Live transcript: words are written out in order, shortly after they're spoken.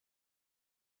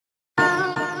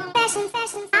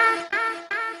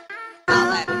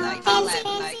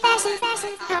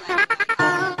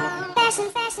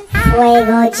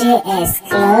Fwea-Go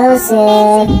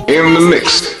exclusive. In the mix.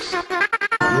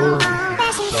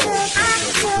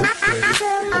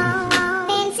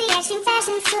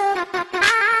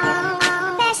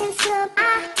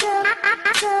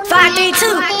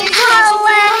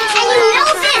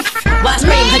 Why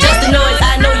scream? Just the noise.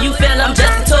 I know you feel I'm just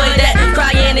a toy. That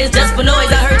crying is just for noise.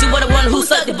 I heard you were the one who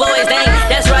sucked the boys. Dang,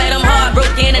 that's right, I'm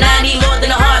heartbroken and I need more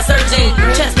than a heart surgeon.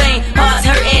 Chest pain, heart's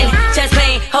hurting. Chest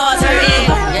pain, heart's hurting.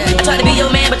 I try to be your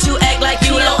man, but you act like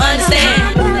you don't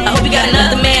understand. I hope you got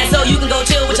another man so you can go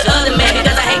chill with your other man,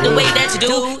 because I hate the way that you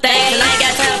do things and I ain't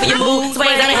got time for your mood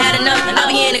swings. I done had enough. I'll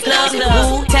be in the club.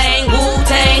 Wu-Tang,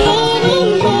 Wu-Tang.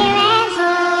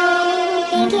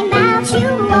 Thinking about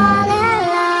you all alone.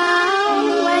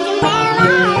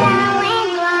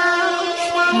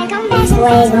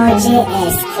 Fwea-Go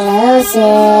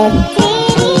exclusive.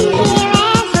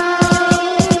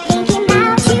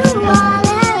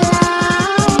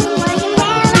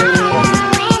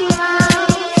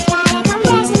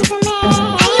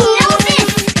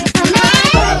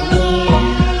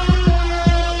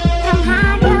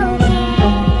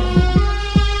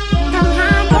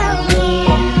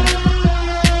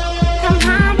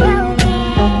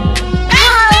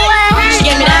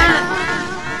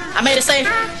 I made it say,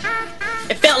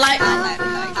 it felt like,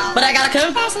 but I gotta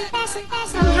come. I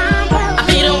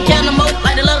feel you don't care no more,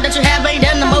 like the love that you have ain't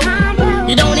there no more.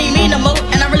 You don't need me no more,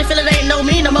 and I really feel it ain't no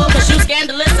me no more. Cause you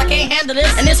scandalous, I can't handle this,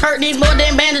 and this hurt needs more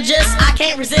than bandages. I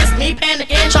can't resist me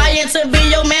panicking, trying to be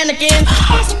your man again.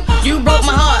 You broke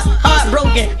my heart,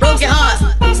 heartbroken, broken heart.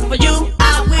 For you,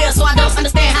 I will, so I don't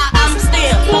understand how I'm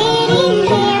still Sitting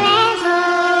here at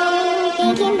home,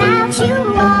 thinking about you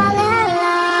all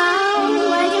alone.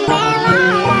 Wondering where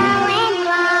I went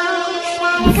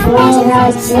wrong.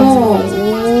 Fwea-Go Sitting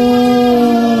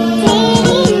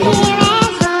here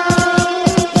at home,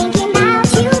 thinking about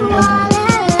you all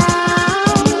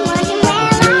alone. Wondering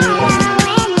where I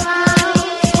went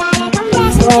wrong.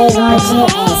 Fwea-Go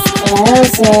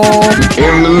exclusive.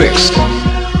 In the mix.